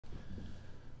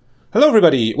Hello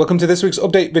everybody, welcome to this week's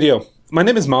update video. My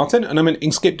name is Martin and I'm an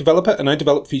Inkscape developer and I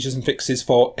develop features and fixes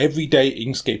for everyday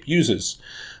Inkscape users.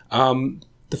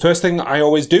 The first thing I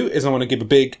always do is I want to give a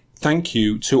big thank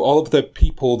you to all of the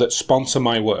people that sponsor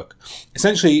my work.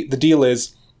 Essentially, the deal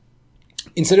is,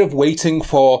 instead of waiting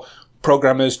for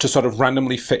programmers to sort of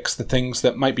randomly fix the things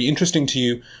that might be interesting to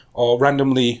you or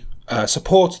randomly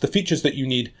support the features that you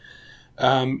need,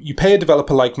 you pay a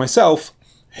developer like myself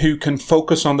who can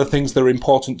focus on the things that are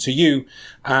important to you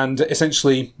and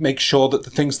essentially make sure that the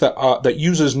things that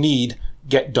users need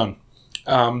get done.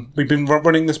 We've been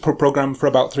running this program for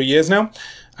about 3 years now,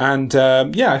 and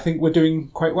yeah, I think we're doing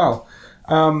quite well.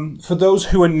 For those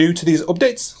who are new to these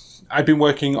updates, I've been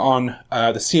working on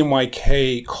the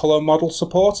CMYK color model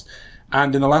support,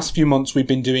 and in the last few months we've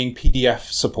been doing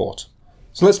PDF support.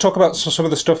 So let's talk about some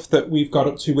of the stuff that we've got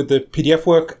up to with the PDF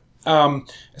work.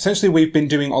 Essentially, we've been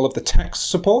doing all of the text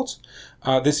support.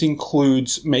 This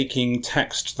includes making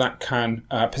text that can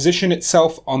position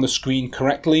itself on the screen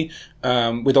correctly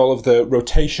with all of the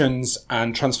rotations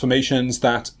and transformations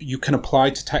that you can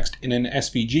apply to text in an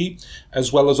SVG,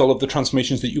 as well as all of the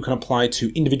transformations that you can apply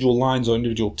to individual lines or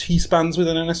individual T-spans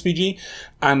within an SVG,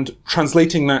 and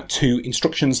translating that to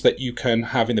instructions that you can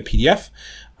have in the PDF.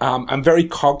 I'm very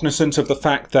cognizant of the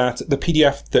fact that the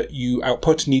PDF that you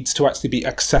output needs to actually be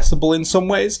accessible in some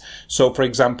ways. So, for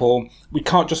example, we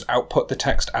can't just output the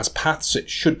text as paths. It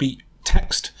should be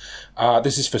text.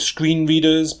 This is for screen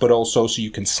readers, but also so you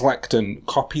can select and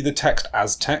copy the text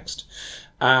as text.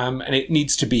 And it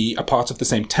needs to be a part of the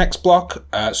same text block,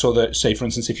 so that, say, for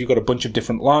instance, if you've got a bunch of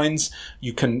different lines,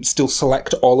 you can still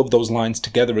select all of those lines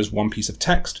together as one piece of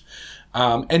text.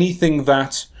 Anything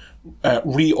that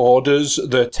reorders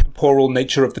the temporal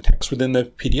nature of the text within the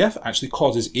PDF actually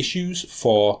causes issues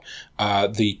for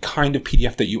the kind of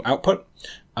PDF that you output.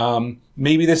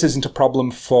 Maybe this isn't a problem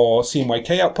for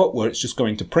CMYK output where it's just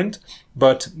going to print,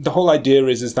 but the whole idea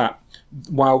is that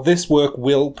while this work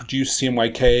will produce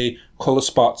CMYK, color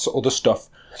spots, other stuff,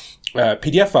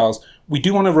 PDF files, we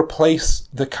do want to replace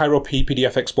the Cairo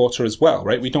PDF exporter as well,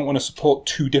 right? We don't want to support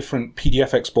two different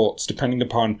PDF exports depending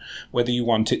upon whether you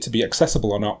want it to be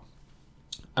accessible or not.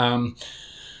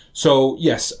 So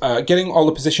yes, getting all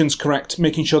the positions correct,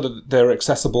 making sure that they're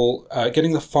accessible,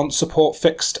 getting the font support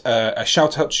fixed. A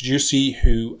shout out to Juicy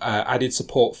who added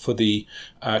support for the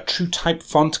true type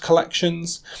font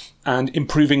collections, and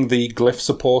improving the glyph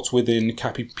support within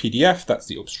capypdf. That's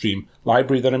the upstream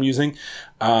library that I'm using.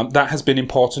 That has been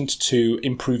important to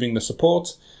improving the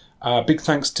support. Big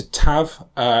thanks to Tav,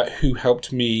 who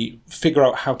helped me figure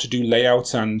out how to do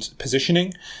layout and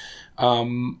positioning.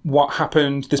 What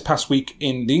happened this past week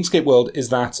in the Inkscape world is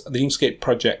that the Inkscape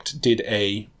project did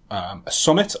a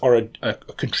summit or a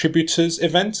contributors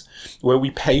event where we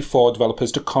pay for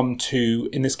developers to come to,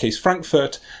 in this case,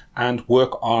 Frankfurt, and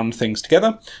work on things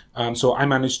together. So I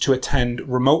managed to attend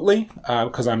remotely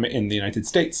because I'm in the United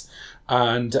States.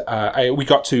 And we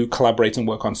got to collaborate and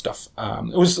work on stuff.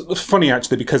 It was funny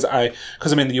actually because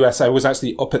I'm in the US. I was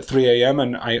actually up at 3 a.m.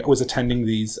 and I was attending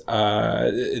these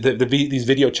these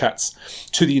video chats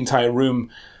to the entire room.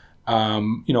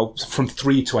 You know, from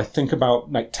 3 to I think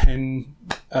about like 10,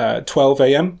 12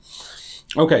 a.m.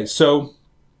 Okay, so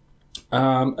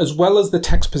as well as the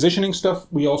text positioning stuff,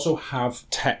 we also have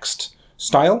text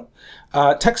style.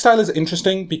 Text style is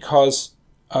interesting because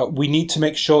we need to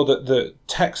make sure that the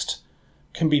text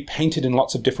can be painted in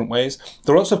lots of different ways.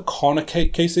 There are also corner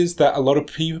cases that a lot of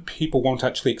people won't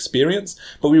actually experience,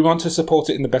 but we want to support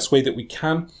it in the best way that we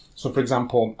can. So for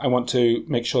example, I want to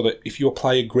make sure that if you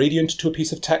apply a gradient to a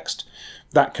piece of text,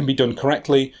 that can be done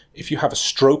correctly. If you have a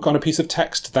stroke on a piece of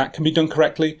text, that can be done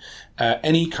correctly.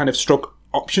 Any kind of stroke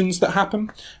options that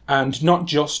happen, and not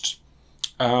just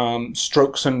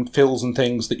strokes and fills and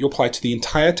things that you apply to the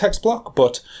entire text block,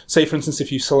 but say for instance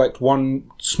if you select one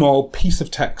small piece of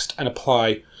text and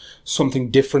apply something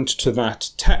different to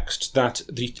that text, that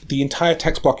the entire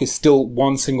text block is still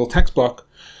one single text block,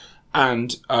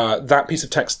 and that piece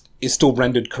of text is still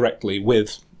rendered correctly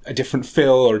with a different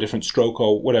fill or a different stroke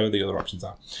or whatever the other options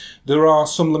are. There are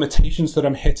some limitations that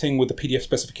I'm hitting with the PDF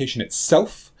specification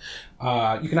itself.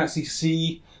 You can actually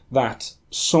see that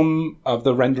some of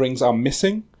the renderings are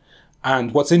missing.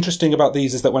 And what's interesting about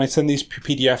these is that when I send these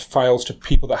PDF files to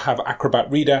people that have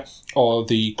Acrobat Reader or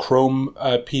the Chrome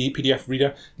PDF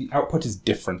Reader, the output is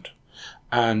different.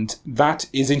 And that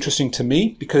is interesting to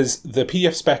me because the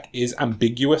PDF spec is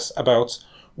ambiguous about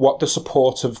what the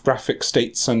support of graphic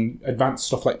states and advanced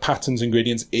stuff like patterns and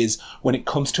gradients is when it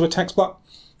comes to a text block.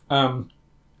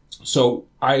 So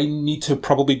I need to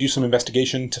probably do some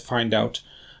investigation to find out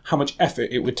how much effort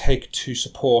it would take to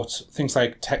support things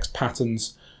like text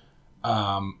patterns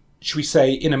should we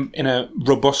say, in a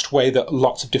robust way that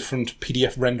lots of different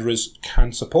PDF renderers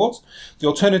can support. The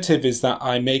alternative is that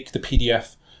I make the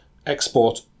PDF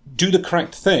export do the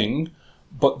correct thing,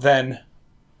 but then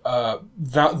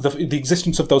the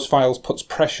existence of those files puts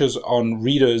pressures on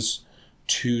readers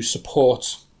to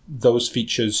support those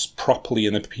features properly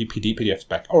in the PDF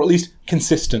spec, or at least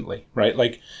consistently, right?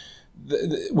 Like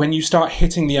when you start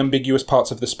hitting the ambiguous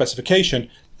parts of the specification,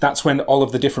 that's when all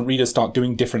of the different readers start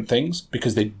doing different things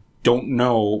because they don't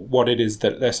know what it is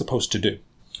that they're supposed to do.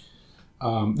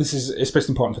 This is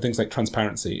especially important for things like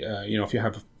transparency. If you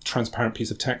have a transparent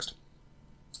piece of text.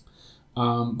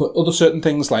 But other certain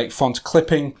things like font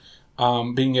clipping,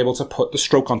 being able to put the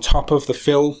stroke on top of the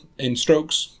fill in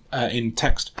strokes in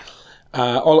text,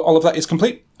 all of that is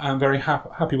complete. I'm very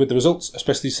happy with the results,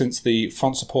 especially since the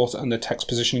font support and the text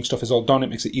positioning stuff is all done.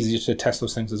 It makes it easier to test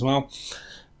those things as well.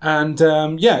 And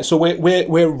so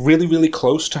we're really, really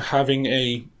close to having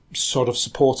a sort of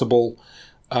supportable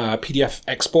PDF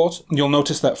export. You'll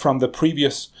notice that from the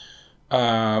previous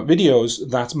videos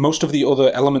that most of the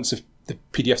other elements of the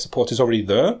PDF support is already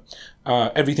there.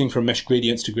 Everything from mesh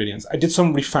gradients to gradients. I did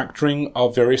some refactoring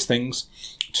of various things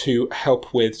to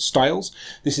help with styles.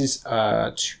 This is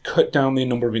to cut down the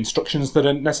number of instructions that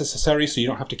are necessary, so you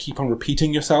don't have to keep on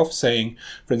repeating yourself, saying,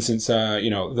 for instance,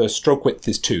 the stroke width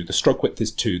is 2, the stroke width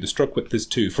is 2, the stroke width is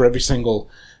 2 for every single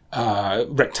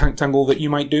rectangle that you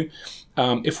might do.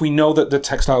 If we know that the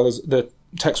text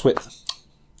width,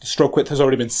 the stroke width has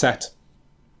already been set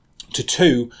to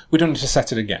 2, we don't need to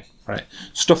set it again, right?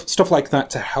 Stuff like that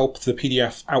to help the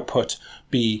PDF output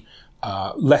be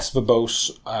less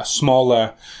verbose,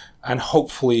 smaller, and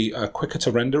hopefully quicker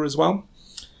to render as well.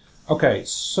 Okay,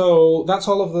 so that's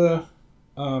all of the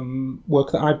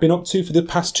work that I've been up to for the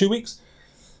past 2 weeks.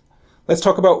 Let's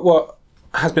talk about what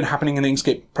has been happening in the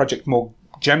Inkscape project more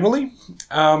generally.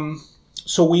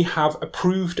 So we have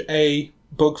approved a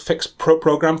bug fix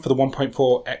program for the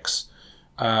 1.4x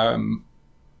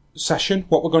session.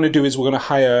 What we're going to do is we're going to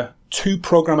hire 2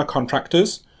 programmer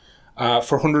contractors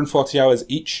for 140 hours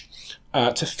each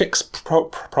to fix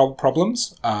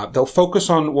problems. They'll focus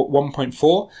on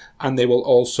 1.4, and they will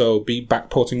also be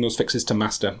backporting those fixes to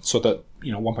master so that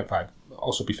 1.5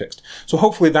 also be fixed. So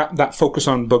hopefully that focus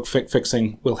on bug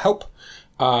fixing will help.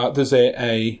 There's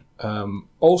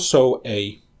also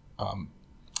a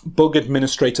bug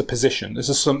administrator position. This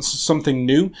is something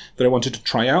new that I wanted to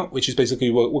try out, which is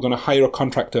basically we're going to hire a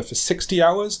contractor for 60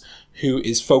 hours who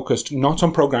is focused not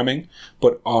on programming,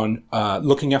 but on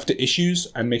looking after issues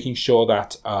and making sure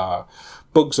that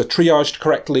bugs are triaged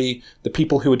correctly. The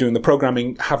people who are doing the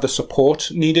programming have the support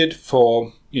needed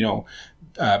for,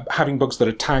 having bugs that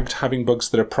are tagged, having bugs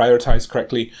that are prioritized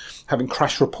correctly, having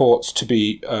crash reports to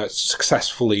be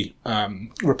successfully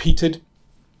repeated,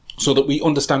 so that we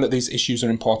understand that these issues are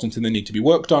important and they need to be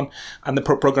worked on, and the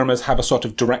programmers have a sort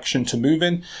of direction to move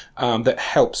in that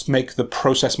helps make the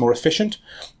process more efficient.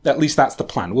 At least that's the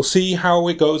plan. We'll see how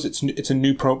it goes. It's a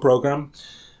new program.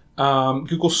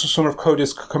 Google Summer of Code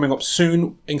is coming up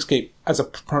soon. Inkscape as a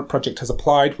project has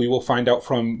applied. We will find out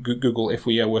from Google if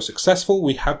we were successful.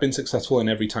 We have been successful in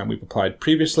every time we've applied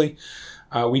previously.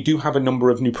 We do have a number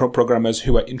of new programmers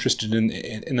who are interested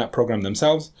in that program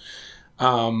themselves.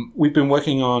 We've been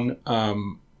working on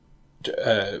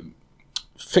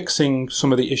fixing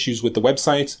some of the issues with the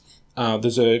website.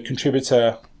 There's a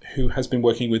contributor who has been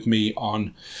working with me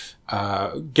on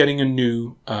getting a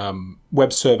new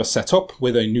web server set up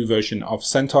with a new version of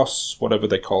CentOS, whatever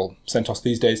they call CentOS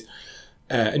these days,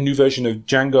 a new version of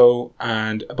Django,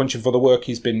 and a bunch of other work.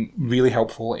 He's been really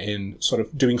helpful in sort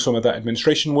of doing some of that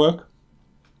administration work.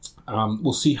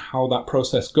 We'll see how that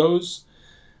process goes.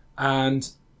 And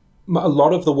a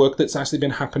lot of the work that's actually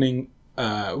been happening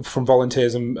from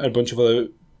volunteers and a bunch of other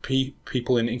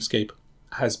people in Inkscape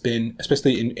has been,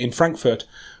 especially in Frankfurt,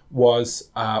 was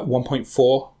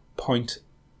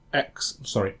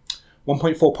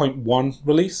 1.4.1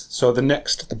 release. So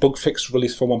the bug fix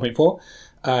release for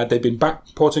 1.4. They've been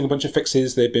backporting a bunch of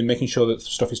fixes. They've been making sure that the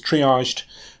stuff is triaged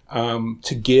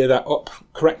to gear that up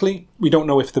correctly. We don't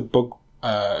know if the bug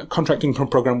contracting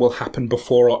program will happen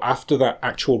before or after that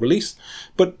actual release,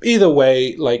 but either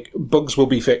way, like, bugs will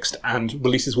be fixed and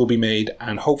releases will be made,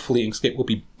 and hopefully Inkscape will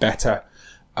be better,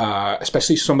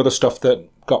 especially some of the stuff that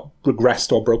got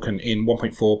regressed or broken in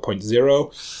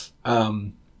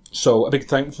 1.4.0. So a big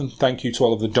thank you to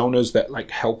all of the donors that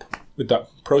help with that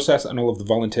process, and all of the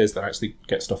volunteers that actually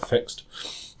get stuff fixed.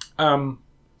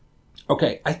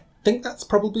 Okay, I think that's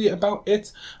probably about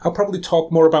it. I'll probably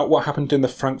talk more about what happened in the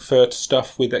Frankfurt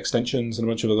stuff with extensions and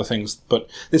a bunch of other things, but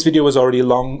this video was already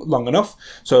long enough.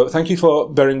 So thank you for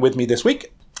bearing with me this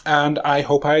week, and I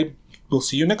hope I we'll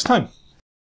see you next time.